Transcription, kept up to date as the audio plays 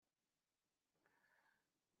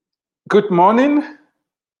Good morning,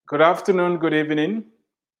 good afternoon, good evening.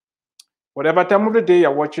 Whatever time of the day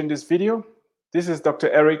you're watching this video, this is Dr.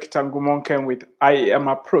 Eric Tangumonken with IAM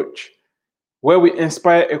Approach, where we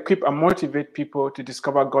inspire, equip, and motivate people to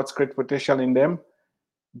discover God's great potential in them,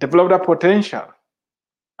 develop that potential,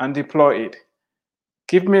 and deploy it.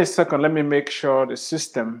 Give me a second, let me make sure the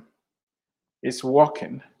system is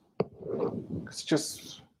working.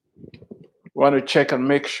 Just want to check and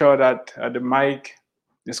make sure that the mic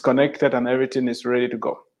is connected and everything is ready to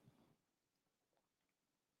go.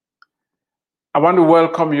 I want to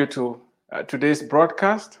welcome you to today's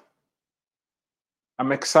broadcast.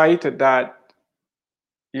 I'm excited that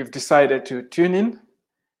you've decided to tune in.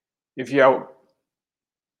 If you are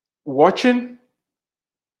watching,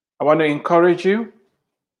 I want to encourage you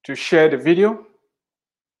to share the video,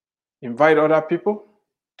 invite other people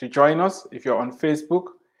to join us. If you're on Facebook,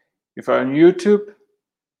 if you're on YouTube,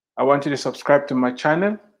 I want you to subscribe to my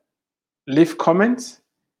channel, leave comments.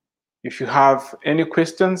 If you have any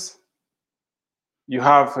questions, you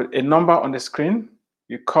have a number on the screen.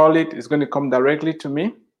 You call it, it's going to come directly to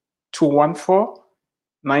me,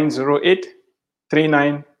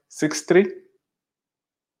 214-908-3963.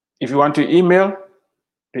 If you want to email,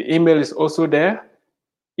 the email is also there,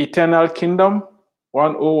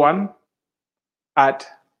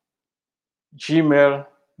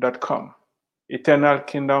 eternalkingdom101@gmail.com.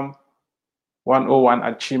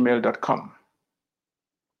 eternalkingdom101@gmail.com.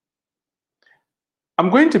 I'm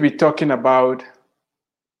going to be talking about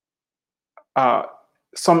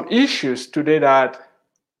some issues today that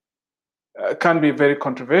can be very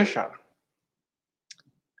controversial.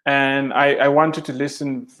 And I want you to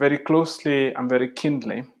listen very closely and very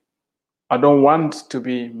keenly. I don't want to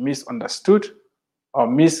be misunderstood or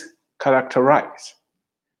mischaracterized.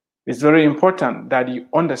 It's very important that you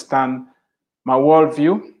understand my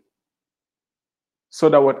worldview so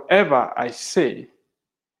that whatever I say,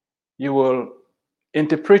 you will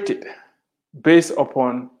interpret it based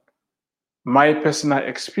upon my personal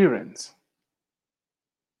experience.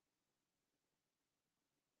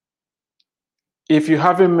 If you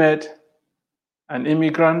haven't met an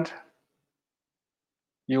immigrant,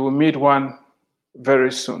 you will meet one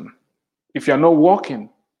very soon. If you're not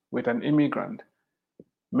working with an immigrant,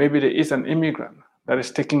 maybe there is an immigrant that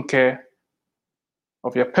is taking care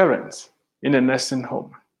of your parents in a nursing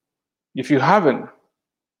home. If you haven't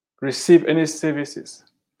received any services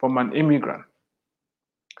from an immigrant,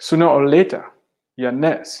 sooner or later, your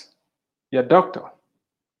nurse, your doctor,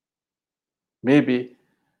 maybe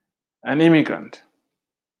an immigrant.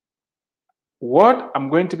 What I'm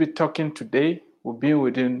going to be talking today will be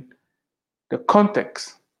within the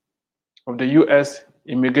context of the U.S.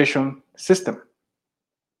 immigration system.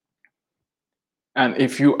 And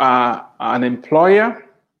if you are an employer,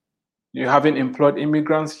 you haven't employed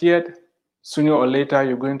immigrants yet, sooner or later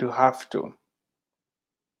you're going to have to.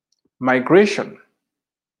 Migration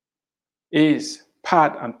is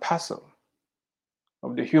part and parcel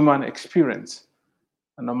of the human experience.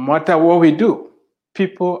 And no matter what we do,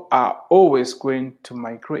 people are always going to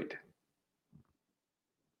migrate.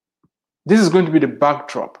 This is going to be the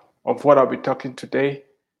backdrop of what I'll be talking today.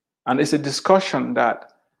 And it's a discussion that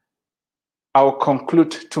I'll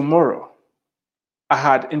conclude tomorrow. I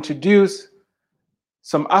had introduced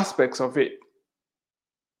some aspects of it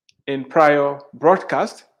in prior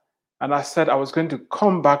broadcast, and I said I was going to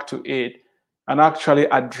come back to it and actually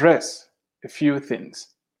address a few things.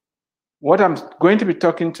 What I'm going to be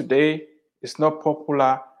talking today is not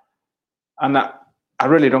popular, and I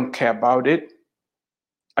really don't care about it.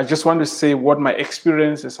 I just want to say what my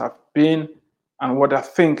experiences have been and what I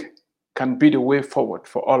think can be the way forward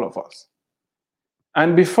for all of us.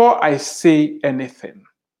 And before I say anything,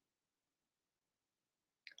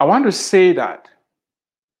 I want to say that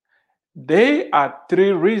there are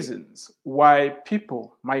three reasons why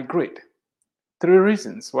people migrate. Three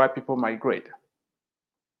reasons why people migrate.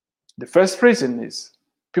 The first reason is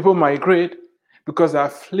people migrate because they are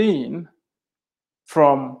fleeing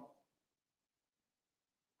from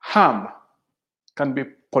harm. Can be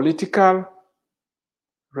political,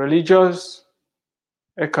 religious,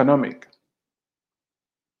 economic.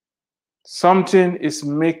 Something is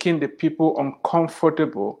making the people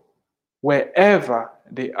uncomfortable wherever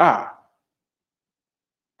they are.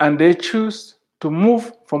 And they choose to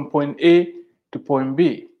move from point A to point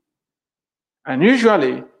B. And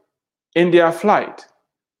usually, in their flight,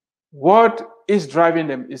 what is driving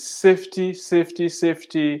them is safety, safety,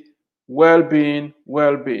 safety, well-being,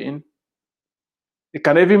 well-being. It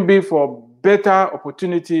can even be for better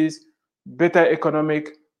opportunities, better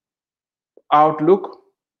economic outlook.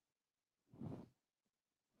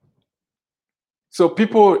 So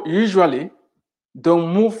people usually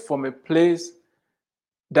don't move from a place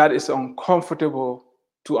that is uncomfortable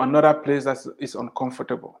to another place that is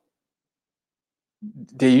uncomfortable.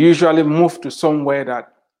 They usually move to somewhere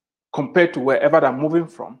that, compared to wherever they're moving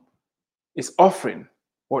from, is offering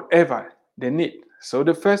whatever they need. So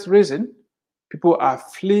the first reason, people are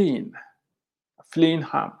fleeing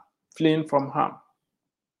harm, fleeing from harm.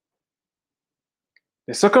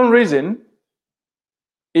 The second reason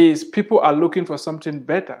is people are looking for something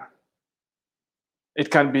better. It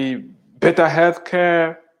can be better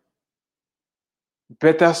healthcare,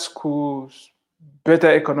 better schools, better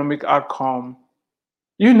economic outcome.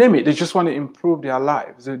 You name it, they just want to improve their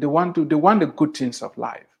lives. They want the good things of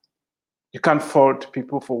life. You can't fault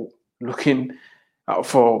people for looking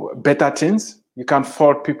for better things. You can't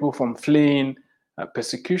fault people from fleeing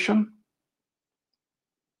persecution.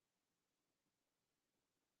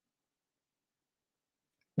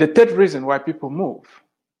 The third reason why people move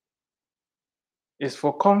is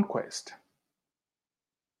for conquest.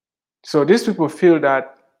 So these people feel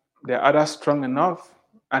that they're either strong enough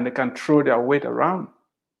and they can throw their weight around.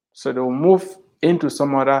 So they'll move into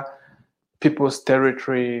some other people's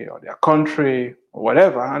territory or their country or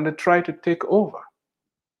whatever, and they try to take over.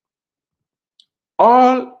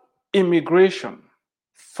 All immigration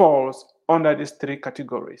falls under these three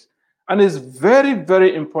categories. And it's very,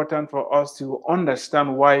 very important for us to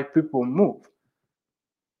understand why people move.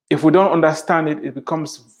 If we don't understand it, it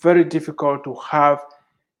becomes very difficult to have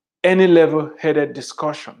any level-headed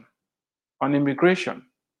discussion on immigration.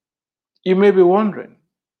 You may be wondering,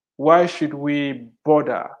 why should we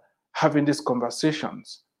bother having these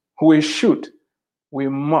conversations? We should, we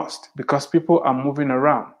must, because people are moving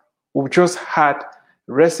around. We've just had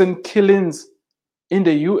recent killings in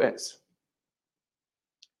the US.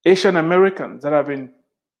 Asian Americans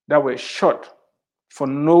that were shot for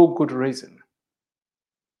no good reason.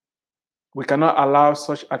 We cannot allow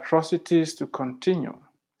such atrocities to continue.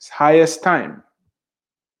 It's highest time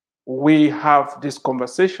we have these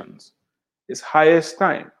conversations. It's highest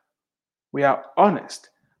time we are honest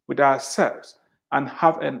with ourselves and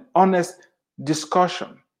have an honest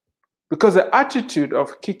discussion. Because the attitude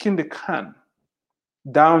of kicking the can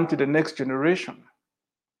down to the next generation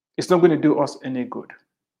is not going to do us any good.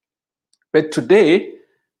 But today,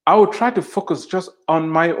 I will try to focus just on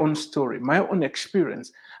my own story, my own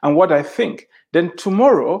experience, and what I think. Then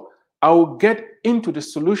tomorrow, I will get into the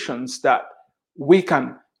solutions that we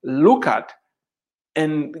can look at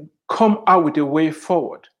and come out with a way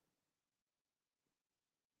forward.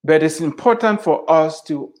 But it's important for us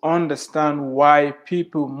to understand why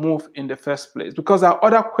people move in the first place, because there are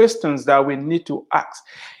other questions that we need to ask.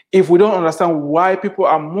 If we don't understand why people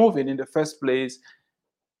are moving in the first place,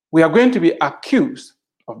 we are going to be accused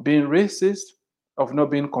of being racist, of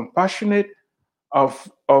not being compassionate,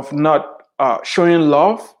 of not showing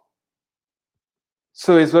love.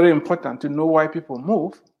 So it's very important to know why people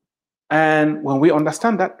move. And when we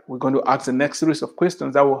understand that, we're going to ask the next series of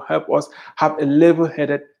questions that will help us have a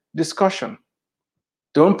level-headed discussion.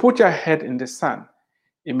 Don't put your head in the sand.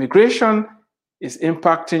 Immigration is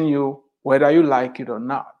impacting you whether you like it or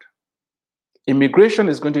not. Immigration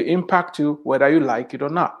is going to impact you whether you like it or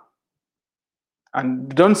not.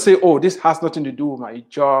 And don't say, oh, this has nothing to do with my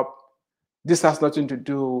job. This has nothing to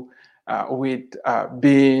do with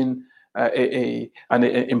being an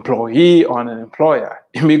employee or an employer.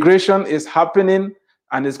 Immigration is happening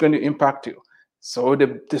and it's going to impact you. So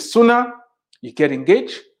the sooner you get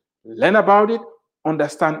engaged, learn about it,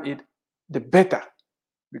 understand it, the better.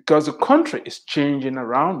 Because the country is changing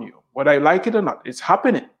around you. Whether you like it or not, it's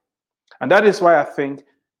happening. And that is why I think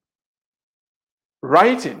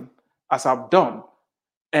writing, as I've done,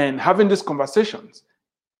 and having these conversations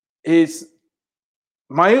is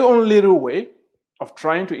my own little way of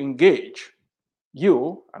trying to engage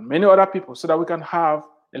you and many other people so that we can have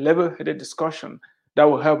a level-headed discussion that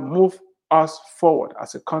will help move us forward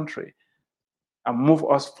as a country and move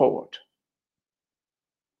us forward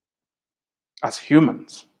as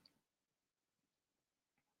humans.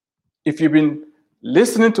 If you've been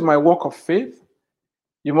listening to my walk of faith,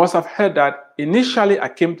 you must have heard that initially I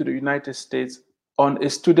came to the United States on a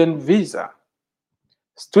student visa.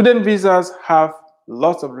 Student visas have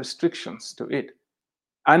lots of restrictions to it.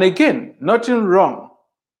 And again, nothing wrong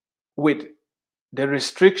with the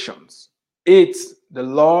restrictions. It's the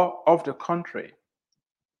law of the country.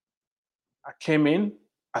 I came in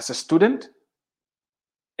as a student,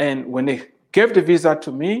 and when they gave the visa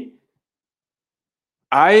to me,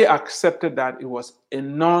 I accepted that it was a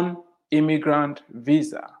non-immigrant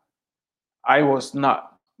visa. I was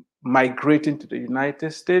not migrating to the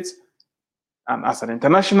United States, and as an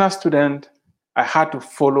international student, I had to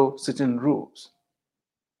follow certain rules.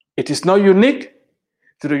 It is not unique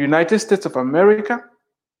to the United States of America.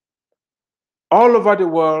 All over the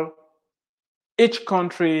world, each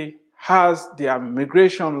country has their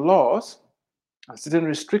migration laws, and certain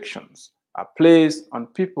restrictions are placed on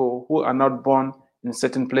people who are not born in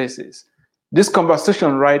certain places. This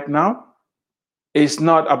conversation right now is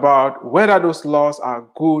not about whether those laws are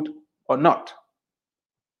good or not.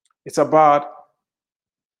 It's about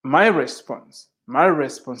my response, my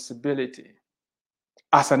responsibility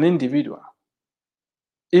as an individual,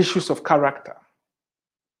 issues of character,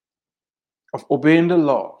 of obeying the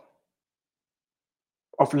law,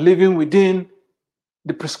 of living within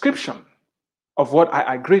the prescription of what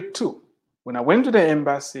I agreed to. When I went to the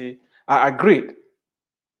embassy, I agreed.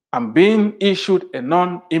 I'm being issued a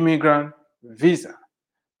non-immigrant visa.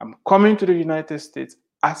 I'm coming to the United States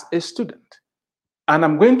as a student. And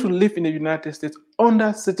I'm going to live in the United States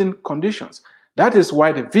under certain conditions. That is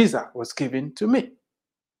why the visa was given to me.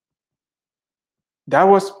 That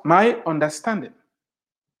was my understanding.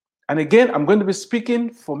 And again, I'm going to be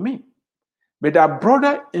speaking for me. But there are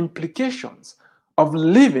broader implications of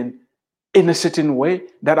living in a certain way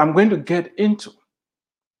that I'm going to get into.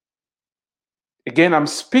 Again, I'm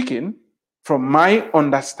speaking from my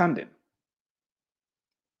understanding.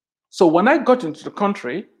 So when I got into the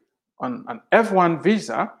country on an F1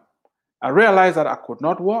 visa, I realized that I could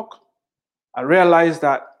not work. I realized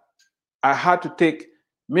that I had to take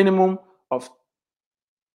minimum of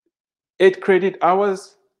 8 credit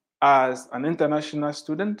hours as an international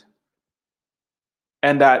student,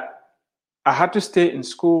 and that I had to stay in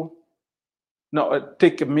school,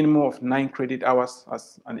 take a minimum of 9 credit hours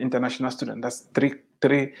as an international student. That's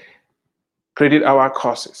three credit hour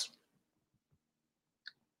courses.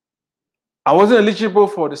 I wasn't eligible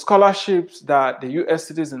for the scholarships that the US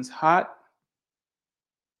citizens had.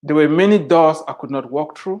 There were many doors I could not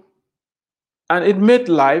walk through, and it made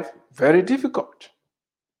life very difficult.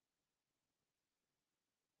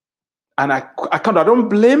 And I don't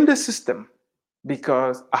blame the system,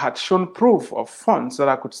 because I had shown proof of funds that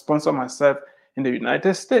I could sponsor myself in the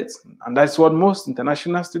United States. And that's what most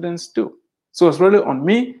international students do. So it's really on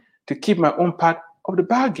me to keep my own part of the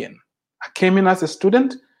bargain. I came in as a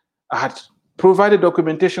student. I had provided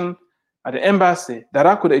documentation at the embassy that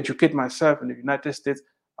I could educate myself in the United States.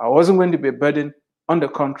 I wasn't going to be a burden on the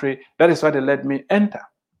country. That is why they let me enter.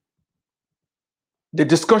 The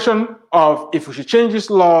discussion of if we should change these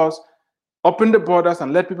laws, open the borders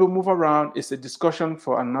and let people move around is a discussion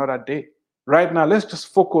for another day. Right now, let's just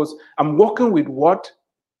focus. I'm working with what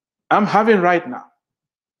I'm having right now.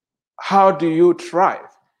 How do you thrive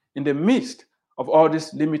in the midst of all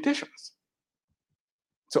these limitations?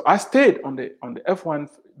 So I stayed on the F1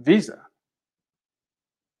 visa.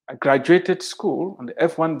 I graduated school on the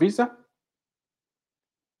F1 visa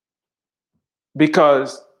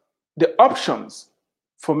because the options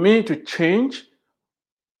for me to change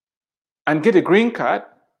and get a green card,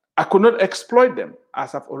 I could not exploit them,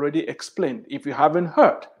 as I've already explained. If you haven't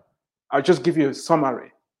heard, I'll just give you a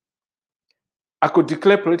summary. I could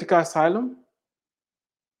declare political asylum,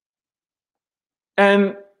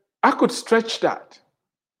 and I could stretch that.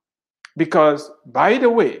 Because, by the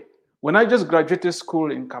way, when I just graduated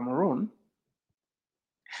school in Cameroon,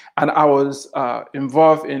 and I was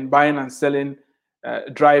involved in buying and selling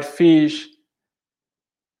dried fish,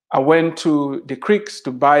 I went to the creeks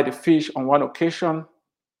to buy the fish on one occasion,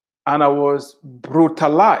 and I was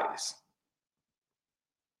brutalized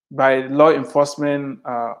by a law enforcement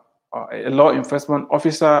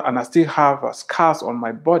officer, and I still have scars on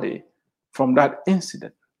my body from that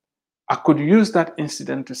incident. I could use that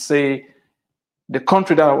incident to say the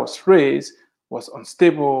country that I was raised was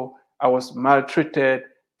unstable, I was maltreated,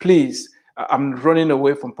 please, I'm running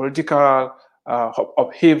away from political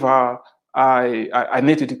upheaval, I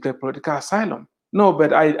need to declare political asylum. No,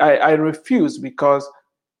 but I refuse, because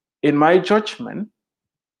in my judgment,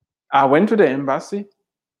 I went to the embassy,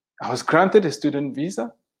 I was granted a student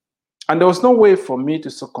visa, and there was no way for me to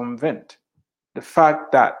circumvent the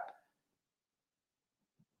fact that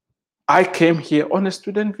I came here on a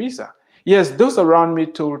student visa. Yes, those around me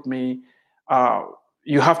told me,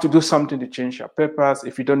 you have to do something to change your papers.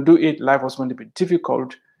 If you don't do it, life was going to be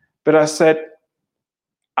difficult. But I said,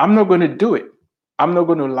 I'm not going to do it. I'm not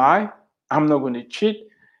going to lie. I'm not going to cheat.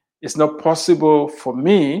 It's not possible for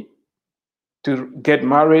me to get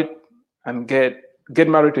married and get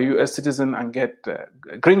married to a US citizen and get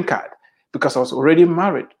a green card, because I was already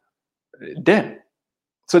married then.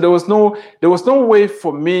 So there was no way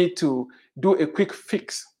for me to do a quick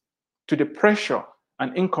fix to the pressure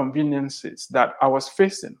and inconveniences that I was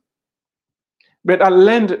facing. But I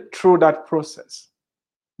learned through that process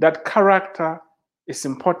that character is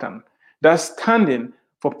important, that standing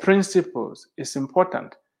for principles is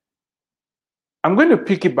important. I'm going to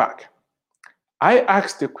piggyback. I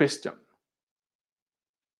asked the question,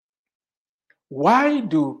 why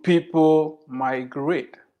do people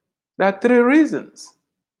migrate? There are three reasons.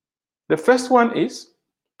 The first one is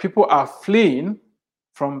people are fleeing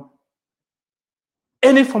from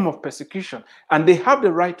any form of persecution, and they have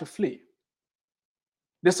the right to flee.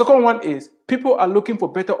 The second one is people are looking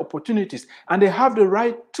for better opportunities, and they have the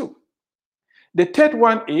right to. The third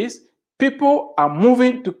one is people are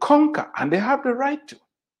moving to conquer, and they have the right to.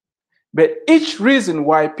 But each reason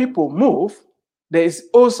why people move, there is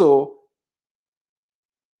also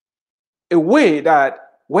a way that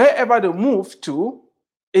wherever they move to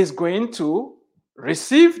is going to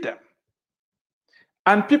receive them.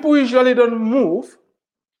 And people usually don't move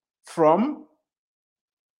from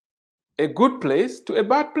a good place to a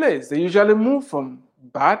bad place. They usually move from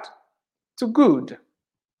bad to good.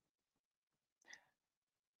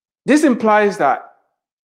 This implies that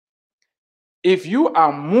if you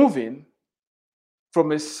are moving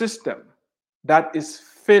from a system that is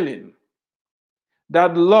failing,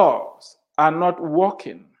 that laws are not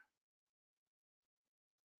working,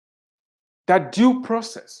 that due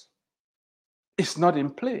process is not in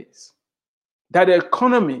place, that the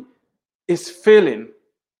economy is failing,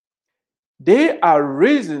 they are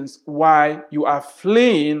reasons why you are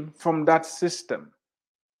fleeing from that system.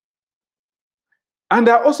 And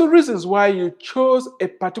there are also reasons why you chose a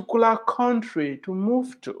particular country to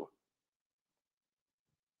move to.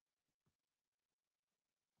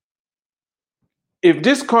 If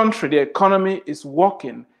this country, the economy is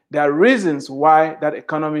working, there are reasons why that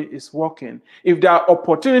economy is working. If there are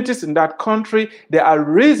opportunities in that country, there are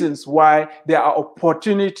reasons why there are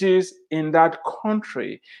opportunities in that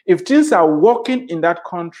country. If things are working in that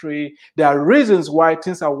country, there are reasons why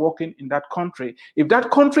things are working in that country. If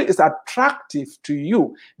that country is attractive to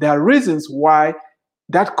you, there are reasons why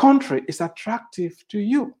that country is attractive to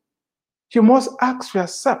you. You must ask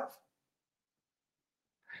yourself,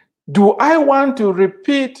 do I want to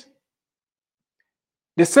repeat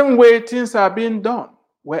the same way things are being done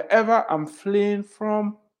wherever I'm fleeing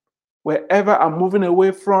from, wherever I'm moving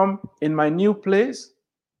away from in my new place?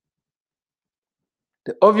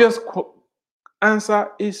 The obvious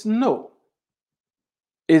answer is no.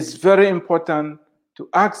 It's very important to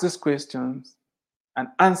ask these questions and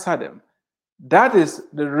answer them. That is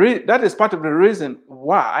part of the reason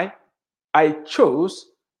why I chose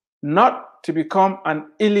not to become an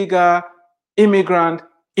illegal immigrant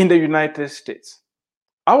in the United States.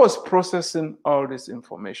 I was processing all this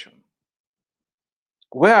information.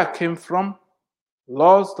 Where I came from,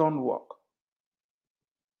 laws don't work.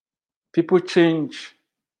 People change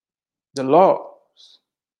the laws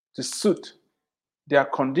to suit their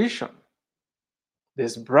condition.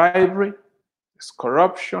 There's bribery, there's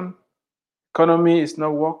corruption, economy is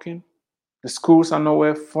not working, the schools are not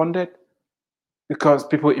well funded because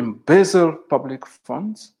people embezzle public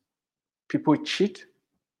funds, people cheat,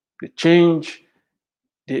 they change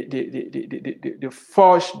the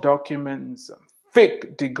forged documents, and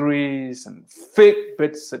fake degrees and fake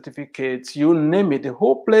birth certificates, you name it. The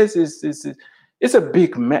whole place is a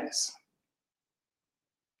big mess.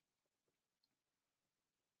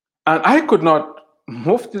 And I could not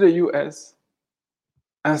move to the US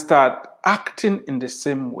and start acting in the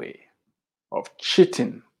same way of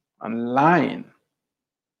cheating and lying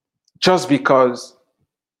just because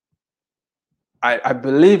I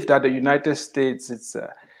believe that the United States is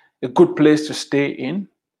a good place to stay in,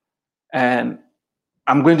 and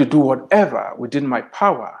I'm going to do whatever within my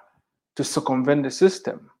power to circumvent the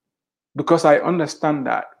system, because I understand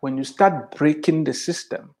that when you start breaking the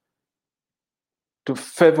system to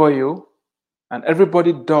favor you and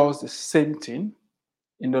everybody does the same thing,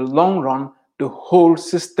 in the long run, the whole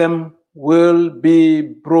system will be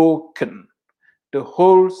broken. The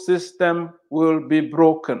whole system will be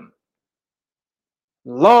broken.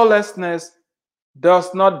 Lawlessness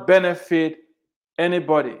does not benefit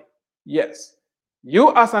anybody. Yes,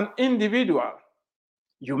 you as an individual,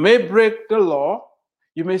 you may break the law.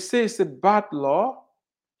 You may say it's a bad law.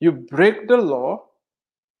 You break the law.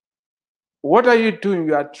 What are you doing?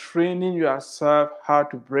 You are training yourself how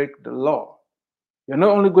to break the law. You're not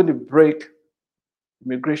only going to break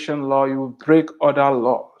immigration law, you will break other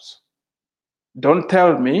laws. Don't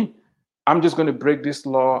tell me I'm just going to break this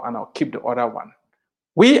law and I'll keep the other one.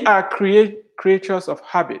 We are creatures of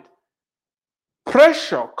habit.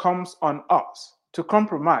 Pressure comes on us to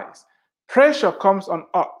compromise. Pressure comes on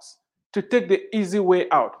us to take the easy way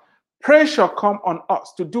out. Pressure comes on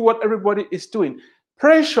us to do what everybody is doing.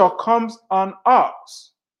 Pressure comes on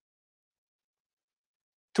us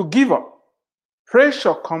to give up.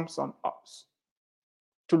 Pressure comes on us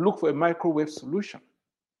to look for a microwave solution.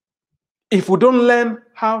 If we don't learn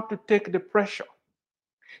how to take the pressure,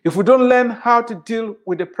 if we don't learn how to deal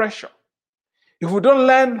with the pressure, if we don't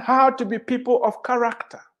learn how to be people of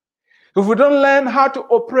character, if we don't learn how to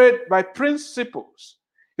operate by principles,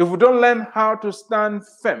 if we don't learn how to stand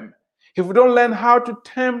firm, if we don't learn how to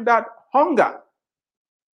tame that hunger,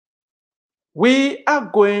 we are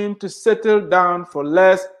going to settle down for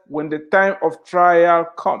less when the time of trial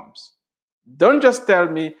comes. Don't just tell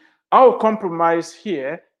me, I'll compromise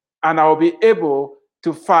here and I'll be able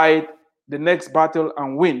to fight the next battle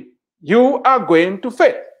and win. You are going to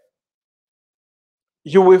fail.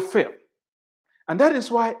 You will fail. And that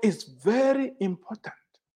is why it's very important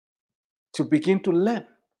to begin to learn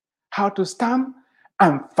how to stand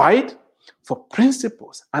and fight for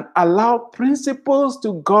principles and allow principles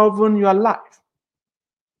to govern your life.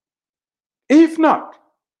 If not,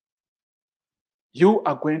 you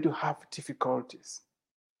are going to have difficulties.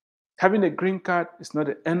 Having a green card is not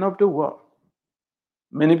the end of the world.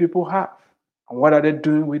 Many people have. And what are they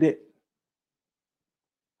doing with it?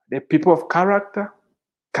 They're people of character.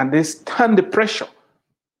 Can they stand the pressure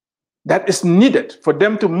that is needed for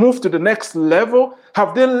them to move to the next level?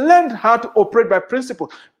 Have they learned how to operate by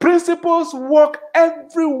principles? Principles work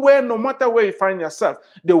everywhere, no matter where you find yourself.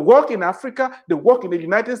 They work in Africa, they work in the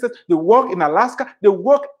United States, they work in Alaska, they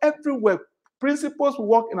work everywhere. Principles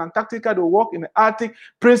work in Antarctica, they work in the Arctic.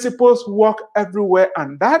 Principles work everywhere,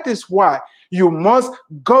 and that is why you must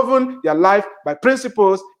govern your life by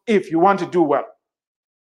principles if you want to do well.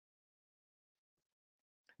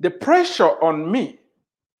 The pressure on me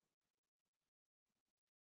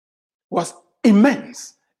was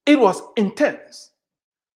immense. It was intense.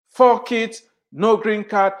 4 kids, no green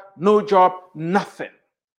card, no job, nothing.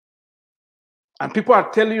 And people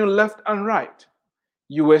are telling you left and right,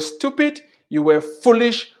 you were stupid, you were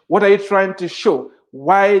foolish. What are you trying to show?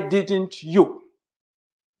 Why didn't you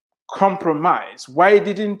compromise? Why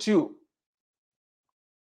didn't you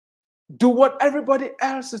do what everybody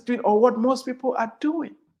else is doing or what most people are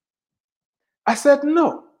doing? I said,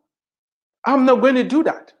 no, I'm not going to do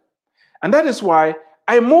that. And that is why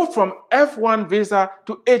I moved from F1 visa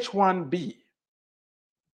to H1B.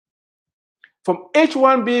 From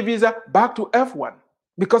H1B visa back to F1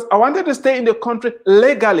 because I wanted to stay in the country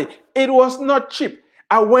legally. It was not cheap.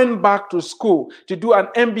 I went back to school to do an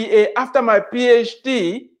MBA after my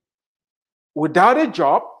PhD without a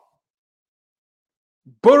job,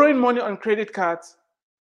 borrowing money on credit cards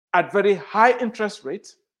at very high interest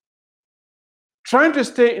rates, trying to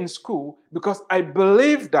stay in school because I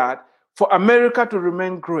believe that for America to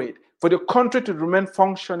remain great, for the country to remain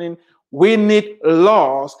functioning, we need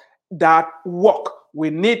laws that work. We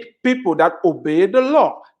need people that obey the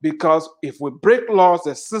law, because if we break laws,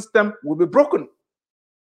 the system will be broken.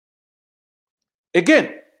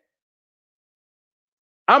 Again,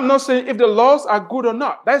 I'm not saying if the laws are good or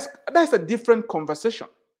not. That's a different conversation.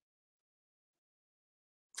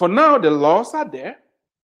 For now, the laws are there.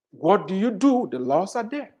 What do you do? The laws are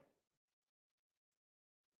there.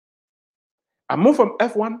 I moved from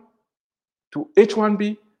F1 to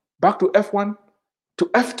H1B, back to F1 to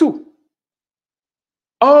F2.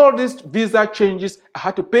 All these visa changes, I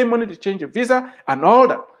had to pay money to change the visa and all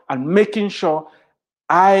that, and making sure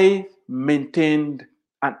I maintained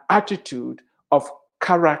an attitude of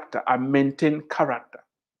character. I maintained character.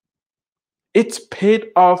 It's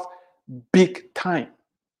paid off big time.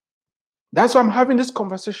 That's why I'm having this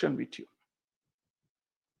conversation with you.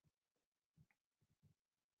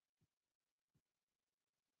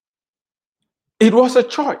 It was a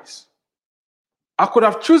choice. I could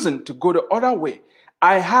have chosen to go the other way.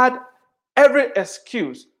 I had every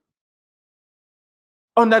excuse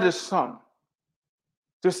under the sun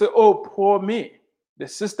to say, oh, poor me. The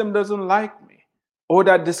system doesn't like me. Or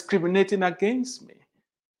they're discriminating against me.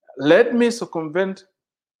 Let me circumvent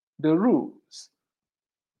the rules.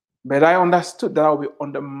 But I understood that I'll be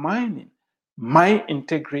undermining my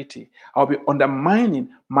integrity. I'll be undermining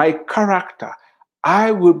my character.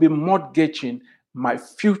 I will be mortgaging my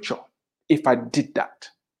future if I did that.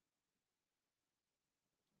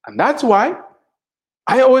 And that's why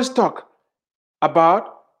I always talk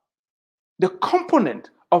about the component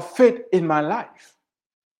of faith in my life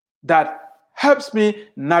that helps me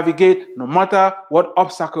navigate no matter what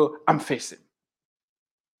obstacle I'm facing.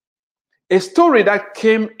 A story that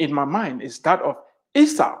came in my mind is that of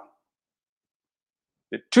Esau,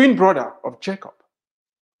 the twin brother of Jacob.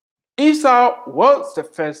 Esau was the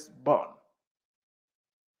firstborn.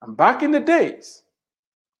 And back in the days,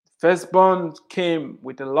 firstborn came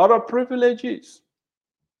with a lot of privileges.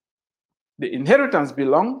 The inheritance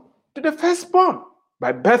belonged to the firstborn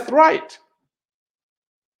by birthright.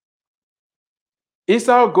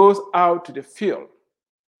 Esau goes out to the field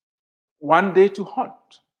one day to hunt.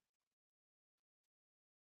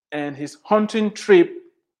 And his hunting trip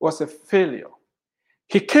was a failure.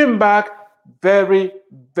 He came back very,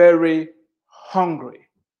 very hungry.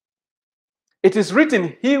 It is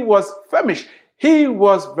written he was famished. He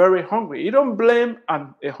was very hungry. You don't blame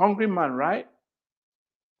a hungry man, right?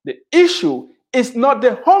 The issue is not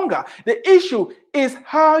the hunger. The issue is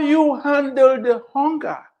how you handle the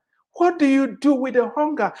hunger. What do you do with the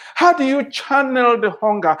hunger? How do you channel the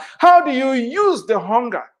hunger? How do you use the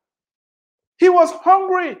hunger? He was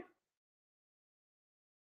hungry.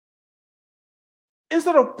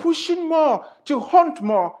 Instead of pushing more to hunt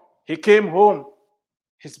more, he came home.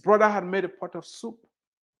 His brother had made a pot of soup.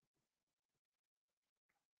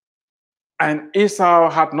 And Esau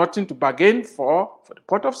had nothing to bargain for the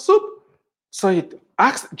pot of soup. So he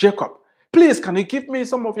asked Jacob, please, can you give me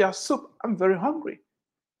some of your soup? I'm very hungry.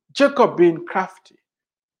 Jacob, being crafty,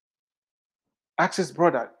 asked his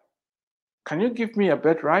brother, can you give me a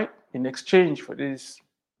birthright in exchange for this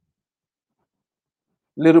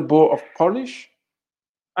little bowl of polish?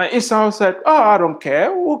 And Esau said, oh, I don't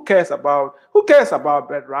care. Who cares about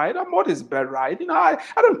birthright? What is birthright? I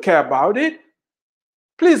don't care about it.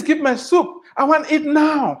 Please give me soup. I want it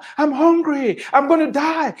now. I'm hungry. I'm going to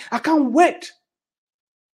die. I can't wait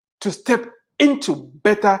to step into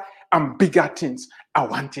better and bigger things. I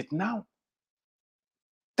want it now.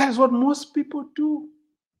 That is what most people do.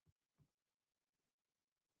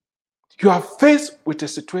 You are faced with a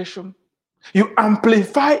situation. You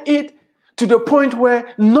amplify it to the point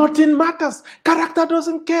where nothing matters. Character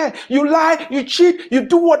doesn't care. You lie, you cheat, you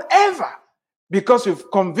do whatever because you've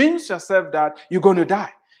convinced yourself that you're going to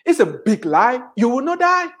die. It's a big lie. You will not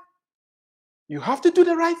die. You have to do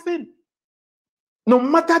the right thing. No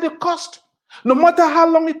matter the cost, no matter how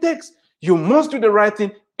long it takes, you must do the right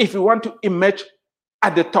thing if you want to emerge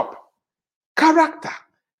at the top. Character.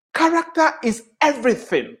 Character is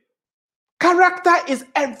everything. Character is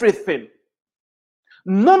everything.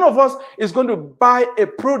 None of us is going to buy a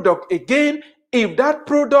product again if that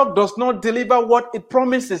product does not deliver what it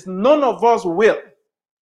promises. None of us will.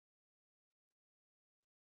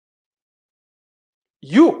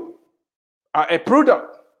 You are a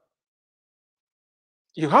product.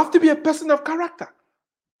 You have to be a person of character.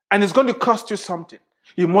 And it's going to cost you something.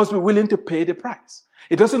 You must be willing to pay the price.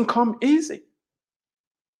 It doesn't come easy.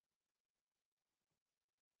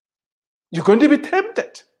 You're going to be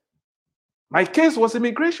tempted. My case was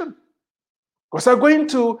immigration. Was I going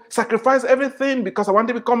to sacrifice everything because I want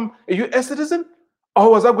to become a US citizen?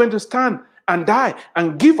 Or was I going to stand and die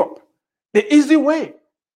and give up the easy way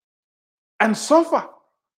and suffer?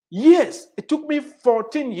 Yes, it took me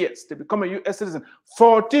 14 years to become a US citizen.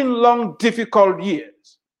 14 long, difficult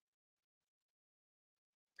years.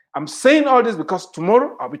 I'm saying all this because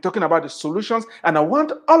tomorrow I'll be talking about the solutions, and I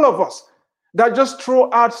want all of us that just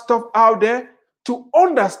throw out stuff out there to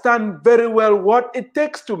understand very well what it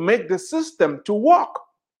takes to make the system to work.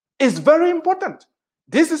 It's very important.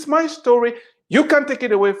 This is my story. You can't take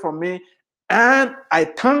it away from me. And I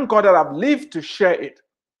thank God that I've lived to share it.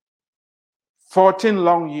 14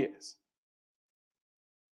 long years.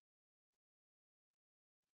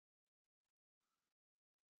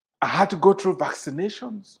 I had to go through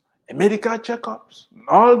vaccinations, medical checkups, and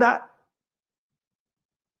all that.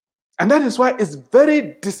 And that is why it's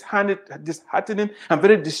very disheartening and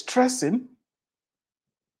very distressing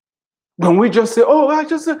when we just say, oh,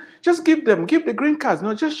 just give the green cards,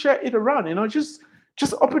 just share it around,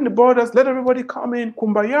 just open the borders, let everybody come in,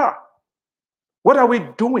 kumbaya. What are we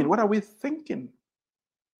doing? What are we thinking?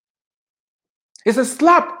 It's a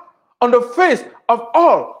slap on the face of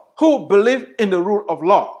all who believe in the rule of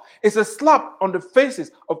law. It's a slap on the faces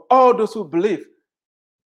of all those who believe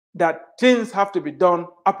that things have to be done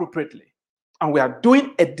appropriately. And we are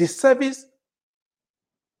doing a disservice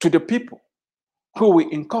to the people who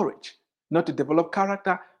we encourage not to develop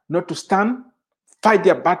character, not to stand, fight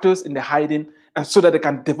their battles in the hiding, and so that they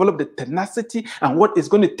can develop the tenacity and what it's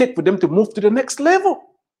going to take for them to move to the next level.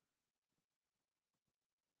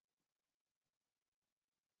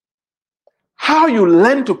 How you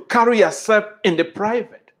learn to carry yourself in the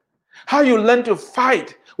private. How you learn to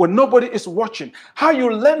fight when nobody is watching. How you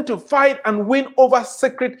learn to fight and win over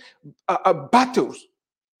secret battles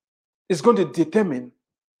is going to determine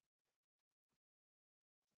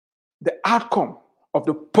the outcome of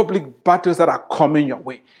the public battles that are coming your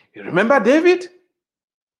way. You remember David?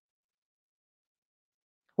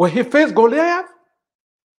 When he faced Goliath,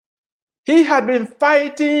 he had been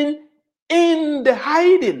fighting in the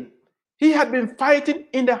hiding. He had been fighting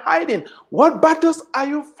in the hiding. What battles are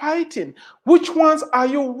you fighting? Which ones are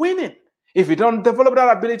you winning? If you don't develop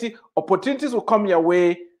that ability, opportunities will come your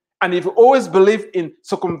way. And if you always believe in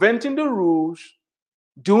circumventing the rules,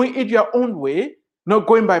 doing it your own way, not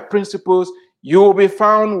going by principles, you will be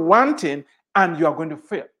found wanting and you are going to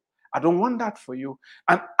fail. I don't want that for you.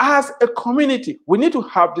 And as a community, we need to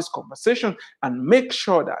have this conversation and make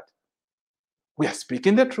sure that we are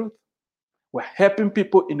speaking the truth. We're helping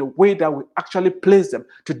people in a way that will actually place them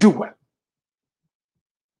to do well.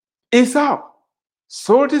 Esau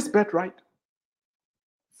sold his birthright.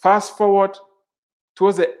 Fast forward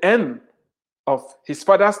towards the end of his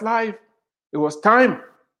father's life, it was time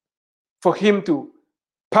for him to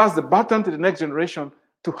pass the baton to the next generation,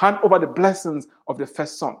 to hand over the blessings of the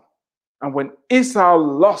first son. And when Esau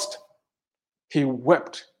lost, he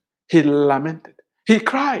wept, he lamented, he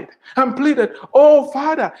cried and pleaded, "Oh,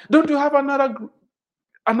 Father, don't you have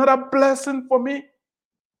another blessing for me?"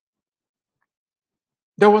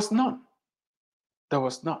 There was none. There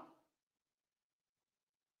was none.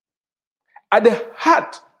 At the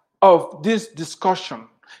heart of this discussion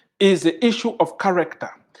is the issue of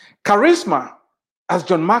character. Charisma, as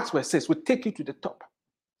John Maxwell says, will take you to the top.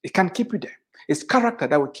 It can keep you there. It's character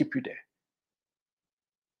that will keep you there.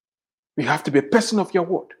 You have to be a person of your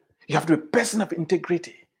word. You have to be a person of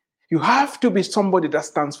integrity. You have to be somebody that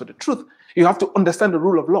stands for the truth. You have to understand the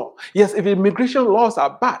rule of law. Yes, if immigration laws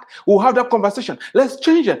are bad, we'll have that conversation. Let's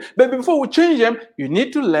change them. But before we change them, you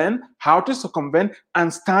need to learn how to circumvent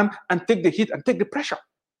and stand and take the heat and take the pressure.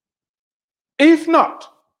 If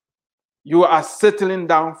not, you are settling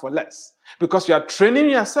down for less because you are training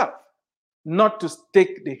yourself not to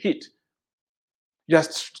take the heat. You are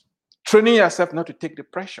training yourself not to take the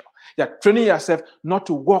pressure. You are training yourself not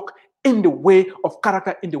to walk in the way of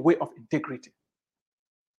character, in the way of integrity.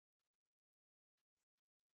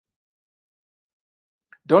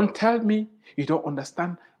 Don't tell me you don't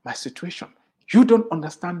understand my situation. You don't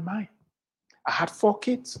understand mine. I had 4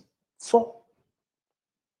 kids. 4.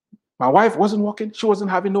 My wife wasn't working. She wasn't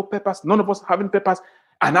having no papers. None of us having papers.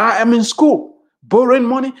 And I am in school, borrowing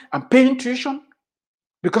money and paying tuition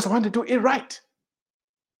because I want to do it right.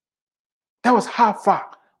 That was how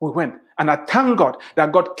far we went. And I thank God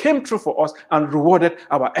that God came through for us and rewarded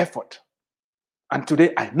our effort. And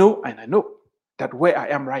today I know that where I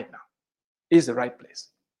am right now is the right place.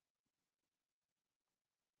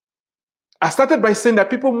 I started by saying that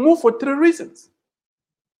people move for 3 reasons.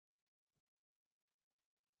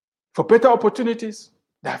 For better opportunities,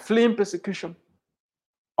 they're fleeing persecution,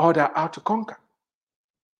 or they're out to conquer.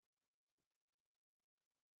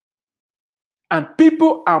 And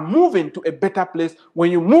people are moving to a better place. When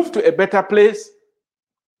you move to a better place,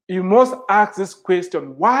 you must ask this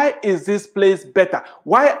question: why is this place better?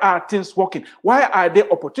 Why are things working? Why are there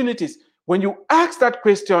opportunities? When you ask that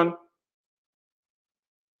question,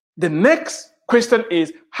 the next question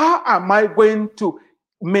is, how am I going to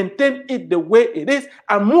maintain it the way it is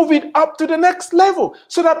and move it up to the next level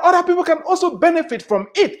so that other people can also benefit from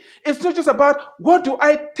it? It's not just about what do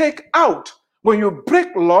I take out. When you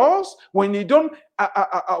break laws, when you don't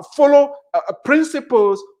follow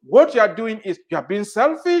principles, what you are doing is you are being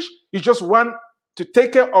selfish. You just want to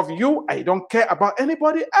take care of you and you don't care about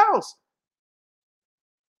anybody else.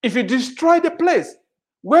 If you destroy the place,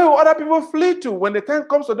 where will other people flee to when the time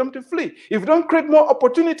comes for them to flee? If you don't create more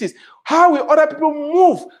opportunities, how will other people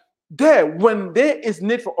move there when there is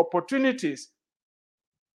need for opportunities?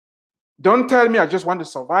 Don't tell me I just want to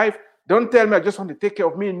survive. Don't tell me I just want to take care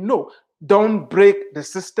of me. No, don't break the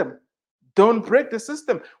system. Don't break the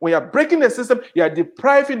system. When you're breaking the system, you are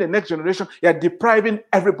depriving the next generation. You are depriving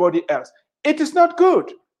everybody else. It is not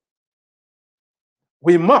good.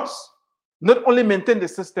 We must not only maintain the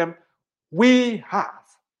system, we have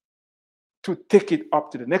to take it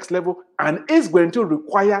up to the next level, and it's going to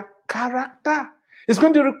require character. It's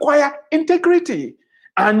going to require integrity.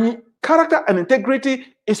 And character and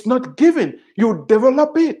integrity is not given. You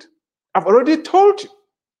develop it. I've already told you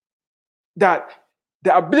that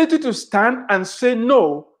the ability to stand and say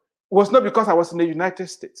no was not because I was in the United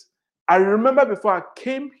States. I remember before I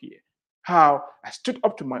came here, how I stood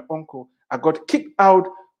up to my uncle. I got kicked out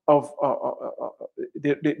of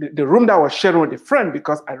the room that I was sharing with a friend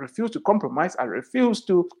because I refused to compromise. I refused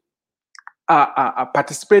to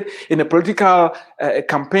participate in a political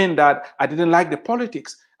campaign that I didn't like the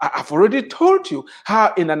politics. I've already told you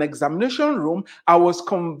how in an examination room, I was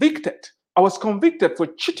convicted. I was convicted for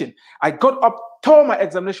cheating. I got up, tore my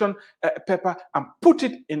examination paper and put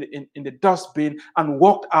it in the dustbin and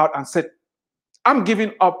walked out and said, I'm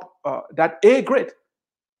giving up that A grade.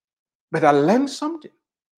 But I learned something.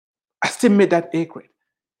 I still made that A grade.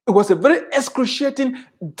 It was a very excruciating,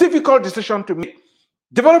 difficult decision to make.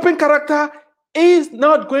 Developing character is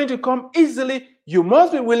not going to come easily. You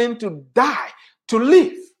must be willing to die, to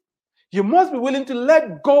live. You must be willing to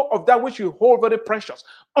let go of that which you hold very precious.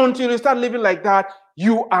 Until you start living like that,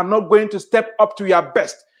 you are not going to step up to your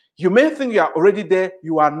best. You may think you are already there,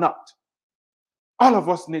 you are not. All of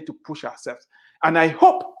us need to push ourselves. And I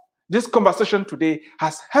hope this conversation today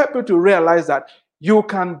has helped you to realize that you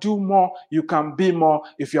can do more, you can be more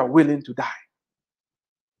if you are willing to die.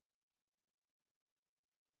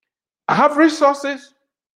 I have resources.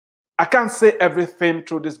 I can't say everything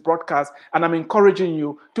through this broadcast, and I'm encouraging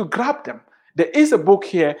you to grab them. There is a book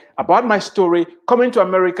here about my story, Coming to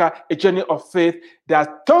America, A Journey of Faith. There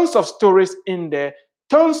are tons of stories in there,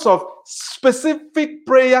 tons of specific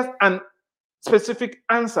prayers and specific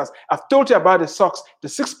answers. I've told you about the socks, the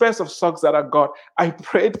 6 pairs of socks that I got. I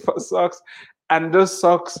prayed for socks, and those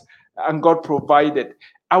socks, and God provided.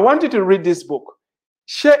 I want you to read this book.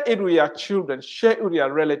 Share it with your children, share it with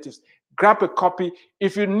your relatives. Grab a copy.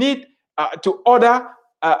 If you need to order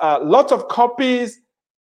lots of copies,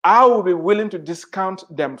 I will be willing to discount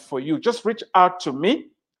them for you. Just reach out to me.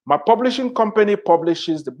 My publishing company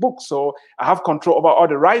publishes the book, so I have control over all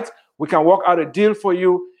the rights. We can work out a deal for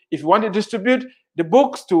you. If you want to distribute the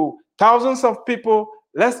books to thousands of people,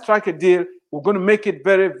 let's strike a deal. We're going to make it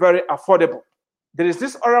very, very affordable. There is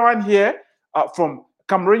this other one here from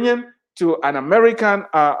Cameroonian to an American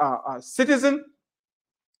citizen.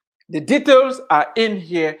 The details are in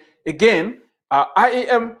here. Again,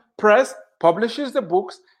 IEM Press publishes the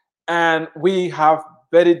books, and we have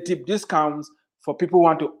very deep discounts for people who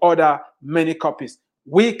want to order many copies.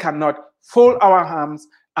 We cannot fold our arms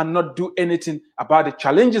and not do anything about the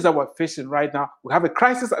challenges that we're facing right now. We have a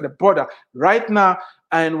crisis at the border right now,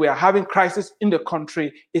 and we are having crisis in the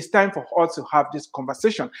country. It's time for us to have this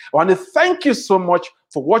conversation. I want to thank you so much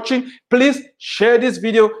for watching. Please share this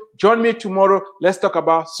video. Join me tomorrow. Let's talk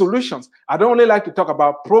about solutions. I don't only like to talk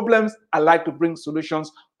about problems. I like to bring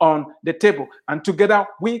solutions on the table. And together,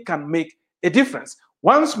 we can make a difference.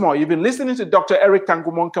 Once more, you've been listening to Dr. Eric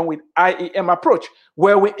Tangumonkan with IEM Approach,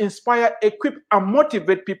 where we inspire, equip, and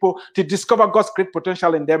motivate people to discover God's great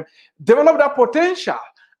potential in them, develop that potential,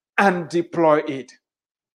 and deploy it.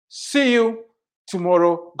 See you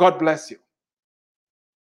tomorrow. God bless you.